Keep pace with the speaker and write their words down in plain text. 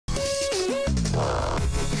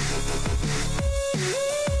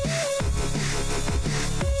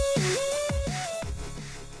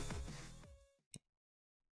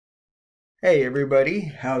Hey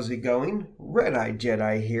everybody, how's it going?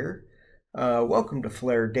 Redeyedjedi here. Welcome to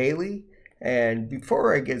Flare Daily. And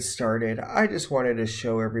before I get started, I just wanted to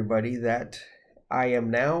show everybody that I am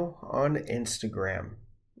now on Instagram.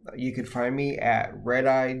 You can find me at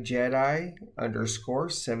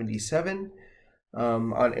Redeyedjedi_77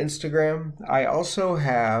 on Instagram. I also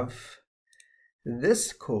have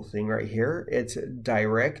this cool thing right here. It's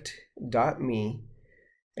direct.me.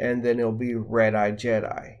 And then it'll be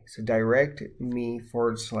Redeyedjedi. So direct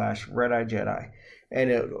me/Redeyedjedi. And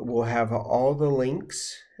it will have all the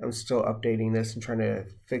links. I'm still updating this and trying to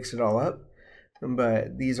fix it all up.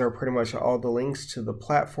 But these are pretty much all the links to the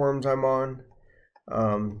platforms I'm on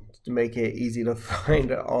to make it easy to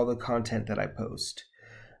find all the content that I post.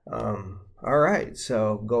 All right,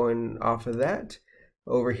 so going off of that,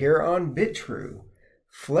 over here on Bitrue.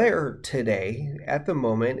 Flare today at the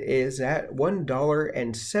moment is at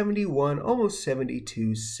 $1.71, almost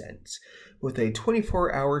 72 cents, with a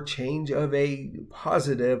 24-hour change of a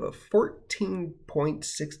positive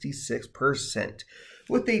 14.66%,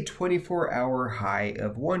 with a 24-hour high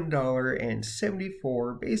of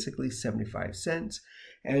 $1.74, basically 75 cents,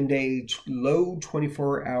 and a low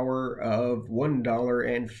 24-hour of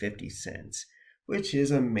 $1.50, which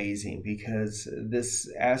is amazing because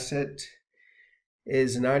this asset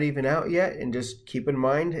is not even out yet, and just keep in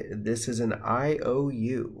mind this is an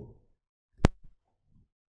IOU.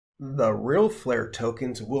 The real Flare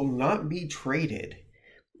tokens will not be traded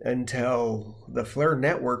until the Flare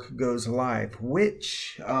network goes live,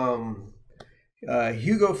 which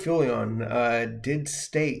Hugo Filion did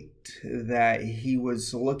state that he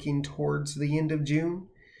was looking towards the end of June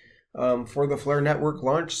for the Flare network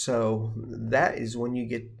launch, so that is when you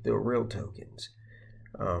get the real tokens.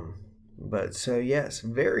 But so yes,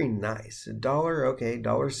 very nice. $1, okay,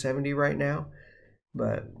 $1.70 right now,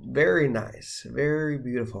 but very nice, very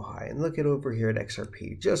beautiful high. And look at over here at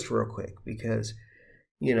XRP, just real quick, because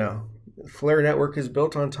you know Flare network is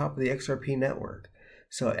built on top of the XRP network.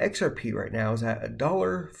 So XRP right now is at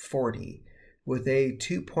 $1.40 with a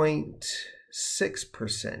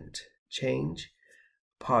 2.6% change,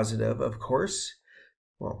 positive, of course.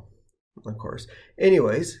 Well, of course.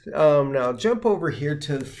 Anyways, now jump over here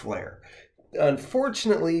to Flare.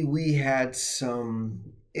 Unfortunately, we had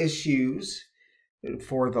some issues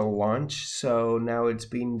for the launch, so now it's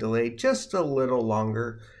being delayed just a little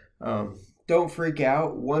longer. Don't freak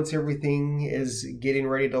out. Once everything is getting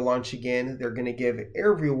ready to launch again, they're going to give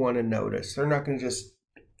everyone a notice. They're not going to just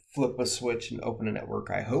flip a switch and open a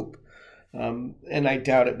network, I hope. And I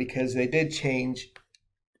doubt it, because they did change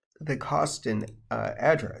the Coston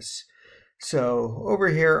address. So over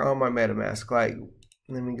here on my MetaMask,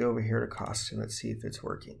 let me go over here to Coston. Let's see if it's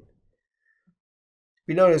working.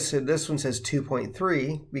 You notice that this one says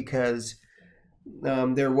 2.3 because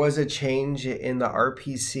there was a change in the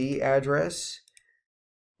RPC address.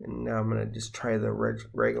 And now I'm going to just try the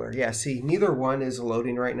regular. Yeah, see, neither one is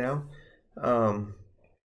loading right now.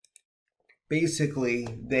 Basically,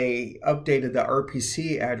 they updated the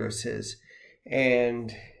RPC addresses,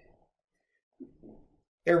 and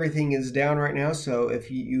everything is down right now, so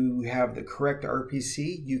if you have the correct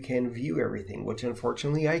RPC, you can view everything, which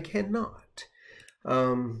unfortunately I cannot.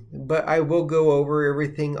 But I will go over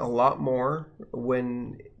everything a lot more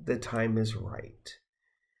when the time is right.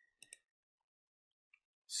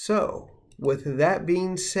 So, with that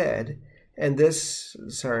being said, and this,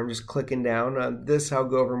 sorry, I'm just clicking down. This I'll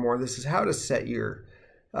go over more. This is how to set your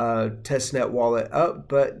testnet wallet up,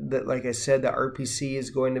 but like I said, the RPC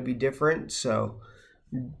is going to be different, so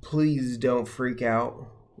please don't freak out.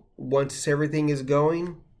 Once everything is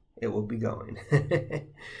going, it will be going.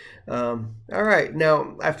 All right,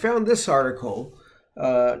 now I found this article.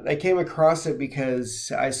 I came across it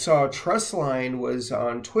because I saw Trustline was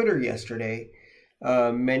on Twitter yesterday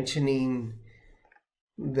mentioning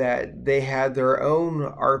that they had their own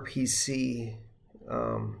RPC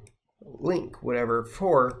link, whatever,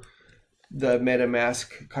 for the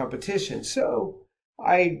MetaMask competition. So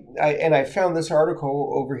I found this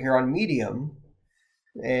article over here on Medium,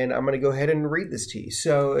 and I'm going to go ahead and read this to you.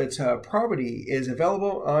 So it's Probity is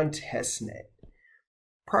available on testnet.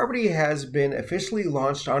 Probity has been officially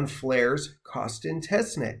launched on Flare's Coston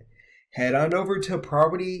testnet. Head on over to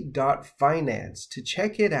probity.finance to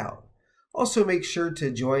check it out. Also make sure to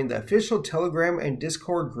join the official Telegram and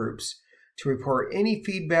Discord groups to report any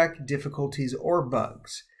feedback, difficulties, or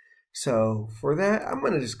bugs. So for that, I'm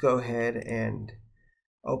going to just go ahead and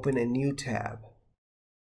open a new tab.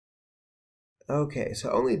 Okay,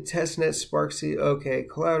 so only testnet Sparksy. Okay,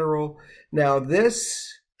 collateral. Now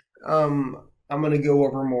this, I'm going to go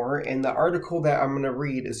over more, and the article that I'm going to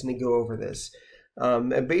read is going to go over this.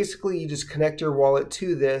 And basically you just connect your wallet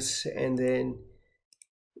to this, and then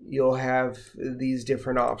you'll have these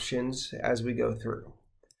different options as we go through.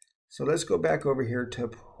 So let's go back over here to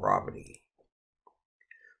Probity.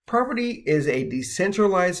 Probity is a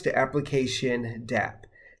decentralized application DApp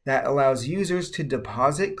that allows users to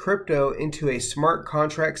deposit crypto into a smart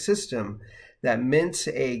contract system that mints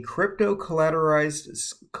a crypto collateralized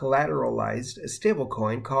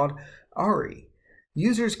stablecoin called ARI.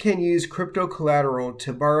 Users can use crypto collateral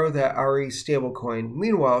to borrow that ARI stablecoin.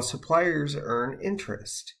 Meanwhile, suppliers earn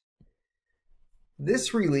interest.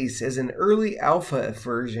 This release is an early alpha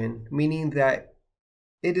version, meaning that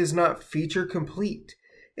it is not feature complete.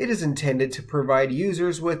 It is intended to provide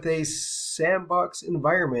users with a sandbox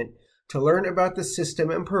environment to learn about the system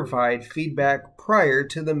and provide feedback prior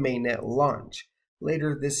to the mainnet launch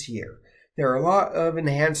later this year. There are a lot of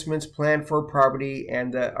enhancements planned for Probity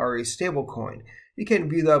and the ARI stablecoin. You can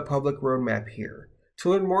view the public roadmap here. To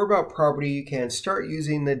learn more about Probity, you can start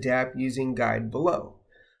using the DApp using guide below.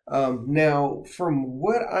 Now, from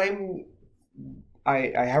what I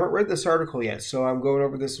haven't read this article yet, so I'm going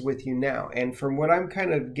over this with you now. And from what I'm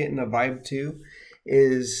kind of getting a vibe to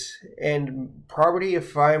is, and Probity,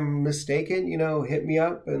 if I'm mistaken, you know, hit me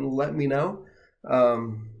up and let me know,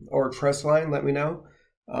 or Trustline, let me know.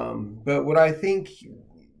 But what I think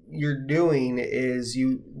you're doing is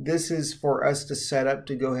this is for us to set up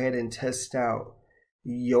to go ahead and test out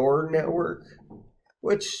your network,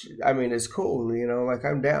 which, I mean, is cool, you know, like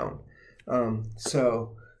I'm down.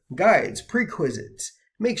 So guides, prerequisites.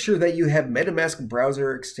 Make sure that you have MetaMask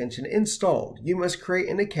browser extension installed. You must create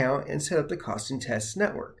an account and set up the Coston Test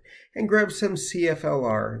Network and grab some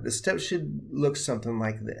dFLR. The steps should look something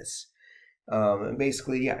like this. And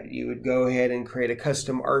basically, yeah, you would go ahead and create a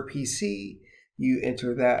custom RPC. You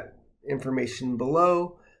enter that information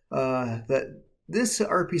below. This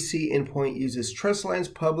RPC endpoint uses Trustline's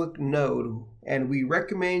public node, and we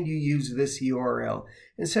recommend you use this URL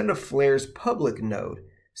instead of Flare's public node.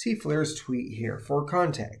 See Flare's tweet here for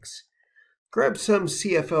context. Grab some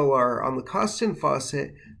dFLR on the Coston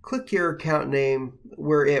faucet, click your account name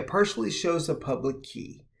where it partially shows the public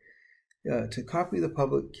key to copy the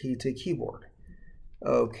public key to keyboard.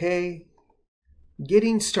 Okay.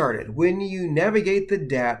 Getting started. When you navigate the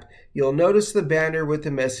DApp, you'll notice the banner with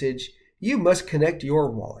the message, "You must connect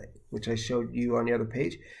your wallet," which I showed you on the other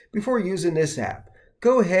page, before using this app.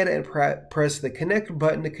 Go ahead and press the connect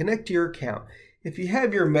button to connect to your account. If you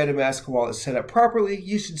have your MetaMask wallet set up properly,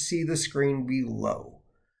 you should see the screen below.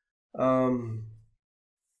 And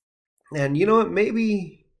you know what,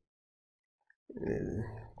 maybe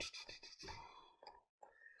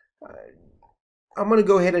I'm going to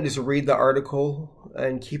go ahead and just read the article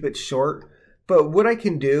and keep it short. But what I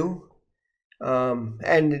can do,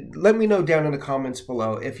 and let me know down in the comments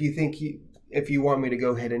below if you think if you want me to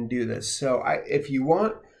go ahead and do this. So if you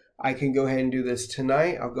want, I can go ahead and do this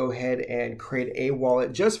tonight. I'll go ahead and create a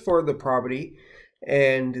wallet just for the Probity,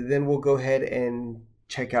 and then we'll go ahead and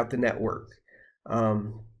check out the network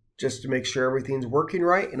just to make sure everything's working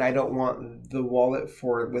right. And I don't want the wallet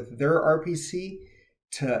with their RPC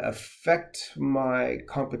to affect my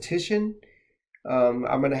competition. I'm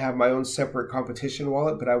going to have my own separate competition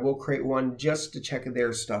wallet, but I will create one just to check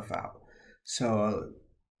their stuff out. So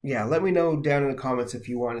yeah, let me know down in the comments if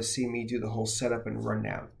you want to see me do the whole setup and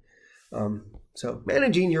rundown. So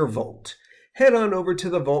managing your vault. Head on over to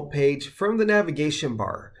the vault page from the navigation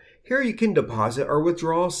bar. Here you can deposit or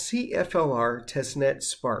withdraw dFLR testnet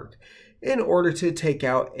Spark in order to take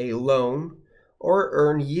out a loan or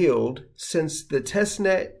earn yield. Since the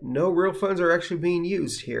testnet, no real funds are actually being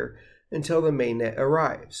used here until the mainnet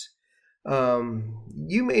arrives.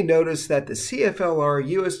 You may notice that the dFLR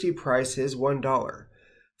USD price is $1.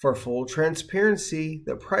 For full transparency,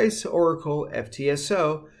 the price Oracle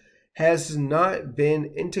FTSO has not been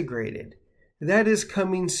integrated. That is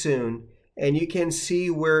coming soon, and you can see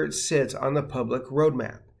where it sits on the public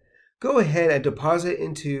roadmap. Go ahead and deposit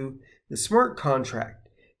into the smart contract.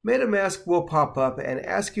 MetaMask will pop up and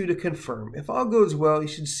ask you to confirm. If all goes well, you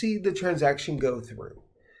should see the transaction go through.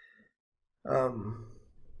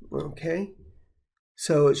 Okay,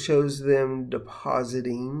 so it shows them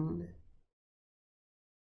depositing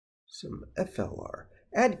some FLR.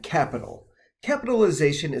 Add capital.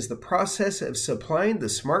 Capitalization is the process of supplying the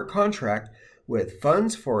smart contract with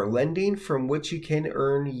funds for lending from which you can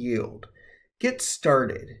earn yield.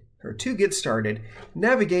 To get started,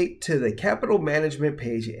 navigate to the capital management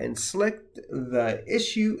page and select the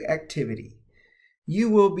issue activity.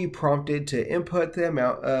 You will be prompted to input the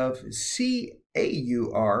amount of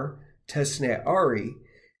CAUR testnet ARI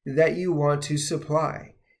that you want to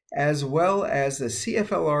supply. as well as the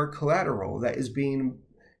CFLR collateral that is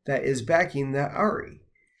backing the ARI.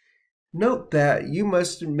 Note that you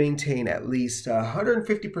must maintain at least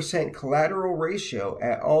 150% collateral ratio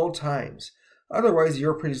at all times. Otherwise,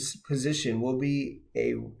 your position will be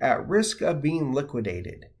at risk of being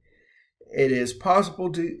liquidated. It is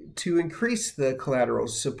possible to increase the collateral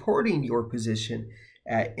supporting your position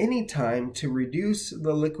at any time to reduce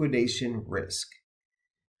the liquidation risk.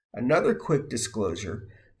 Another quick disclosure,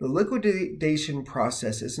 the liquidation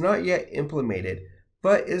process is not yet implemented,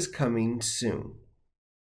 but is coming soon.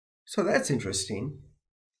 So that's interesting.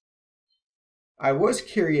 I was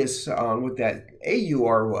curious on what that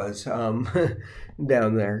AUR was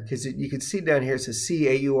down there, because you can see down here it says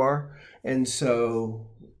CAUR, and so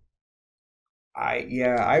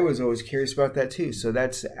I was always curious about that too. So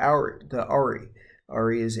that's the ARI.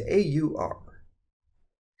 ARI is AUR.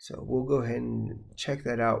 So we'll go ahead and check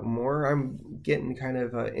that out more. I'm getting kind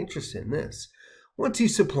of interested in this. Once you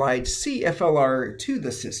supplied CFLR to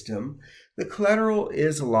the system, the collateral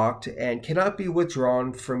is locked and cannot be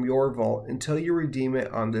withdrawn from your vault until you redeem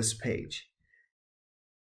it on this page.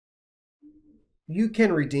 You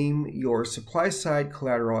can redeem your supply side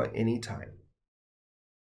collateral at any time.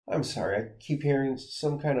 I'm sorry, I keep hearing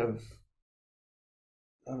some kind of,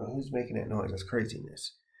 I don't know who's making that noise. That's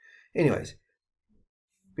craziness. Anyways,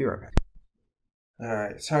 be right back.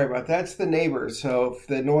 Alright, sorry about that. It's the neighbors, so if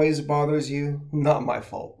the noise bothers you, not my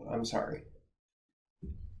fault. I'm sorry.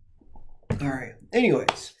 Alright,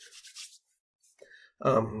 anyways.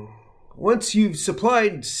 Once you've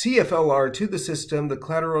supplied CFLR to the system, the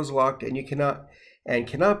collateral is locked and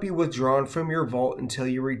cannot be withdrawn from your vault until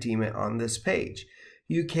you redeem it on this page.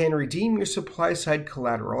 You can redeem your supply side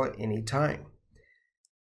collateral at any time.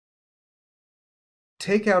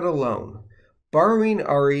 Take out a loan. Borrowing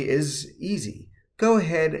ARI is easy. Go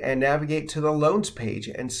ahead and navigate to the loans page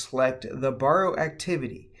and select the borrow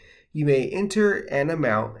activity. You may enter an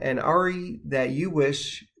amount and ARI that you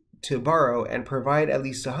wish to borrow and provide at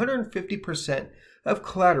least 150% of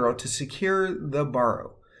collateral to secure the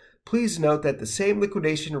borrow. Please note that the same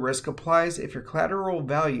liquidation risk applies if your collateral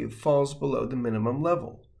value falls below the minimum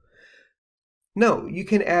level. No, you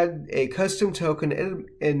can add a custom token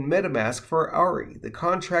in MetaMask for ARI. The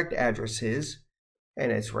contract address is,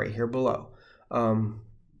 and it's right here below. I'll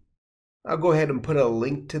go ahead and put a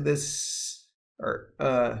link to this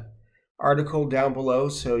article down below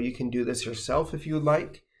so you can do this yourself if you would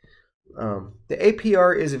like. The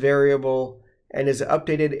APR is a variable and is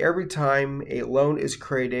updated every time a loan is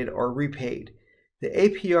created or repaid. The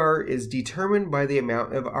APR is determined by the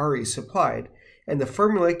amount of ARI supplied, and the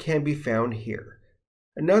formula can be found here.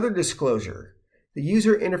 Another disclosure, the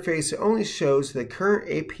user interface only shows the current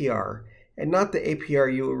APR and not the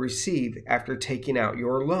APR you will receive after taking out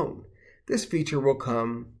your loan. This feature will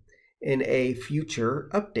come in a future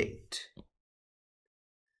update.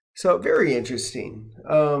 So very interesting.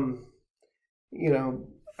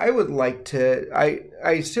 I would like to,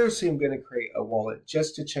 I seriously am going to create a wallet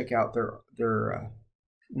just to check out their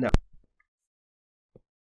no.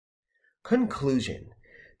 Conclusion.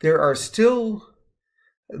 There are still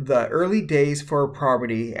the early days for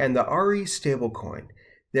Probity and the ARI stablecoin.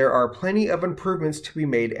 There are plenty of improvements to be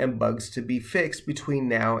made and bugs to be fixed between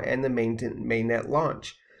now and the mainnet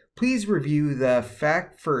launch. Please review the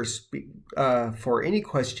fact first for any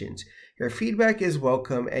questions. Your feedback is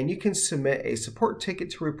welcome, and you can submit a support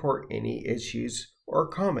ticket to report any issues or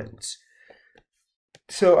comments.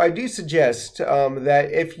 So I do suggest that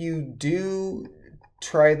if you do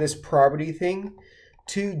try this Probity thing,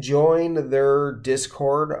 to join their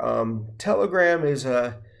Discord. Telegram is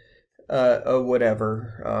a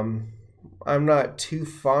whatever. I'm not too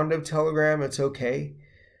fond of Telegram. It's okay.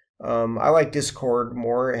 I like Discord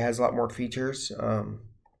more. It has a lot more features.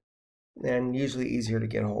 And usually easier to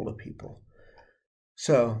get a hold of people.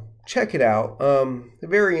 So check it out.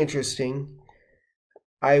 Very interesting.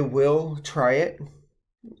 I will try it.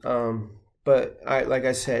 But like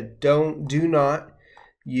I said, do not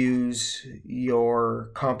use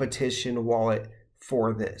your competition wallet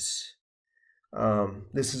for this.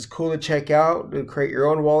 This is cool to check out, to create your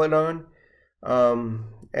own wallet on.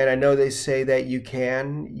 And I know they say that you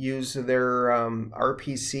can use their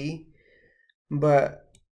RPC, but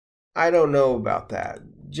I don't know about that.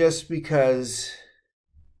 Just because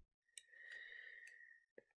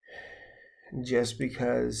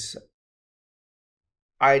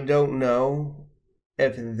I don't know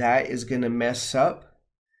if that is going to mess up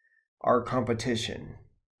our competition,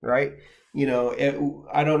 right?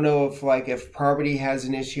 I don't know if Probity has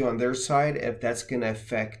an issue on their side, if that's going to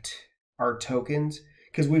affect our tokens,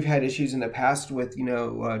 because we've had issues in the past with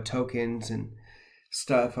tokens and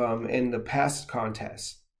stuff in the past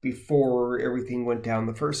contests before everything went down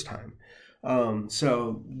the first time.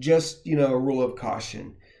 So just, you know, a rule of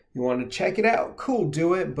caution. You want to check it out, cool,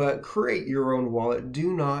 do it, but create your own wallet.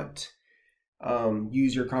 Do not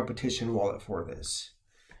use your competition wallet for this.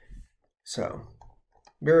 So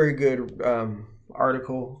very good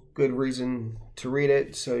article, good reason to read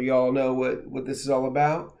it, so y'all know what this is all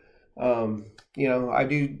about. You know,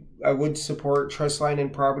 I would support Trustline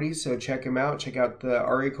and Probity, so check them out. Check out the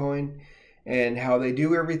RE coin and how they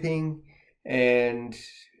do everything. And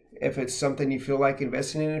if it's something you feel like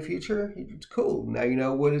investing in the future, it's cool. Now you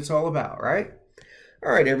know what it's all about, right?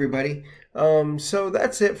 All right, everybody. So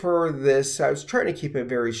that's it for this. I was trying to keep it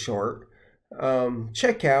very short.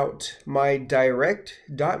 Check out my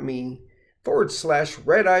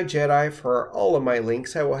direct.me/Redeyedjedi for all of my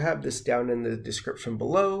links. I will have this down in the description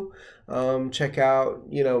below. Check out,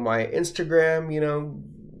 you know, my Instagram, you know,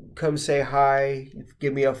 come say hi,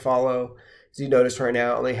 give me a follow. As you notice right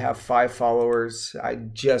now, I only have 5 followers. I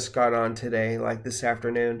just got on today, like this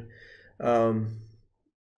afternoon.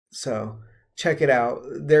 So check it out.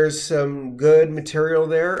 There's some good material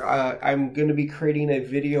there. I'm going to be creating a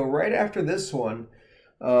video right after this one,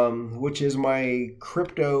 which is my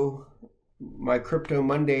Crypto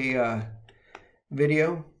Monday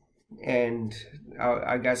video, and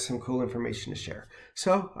I got some cool information to share.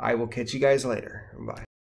 So I will catch you guys later. Bye.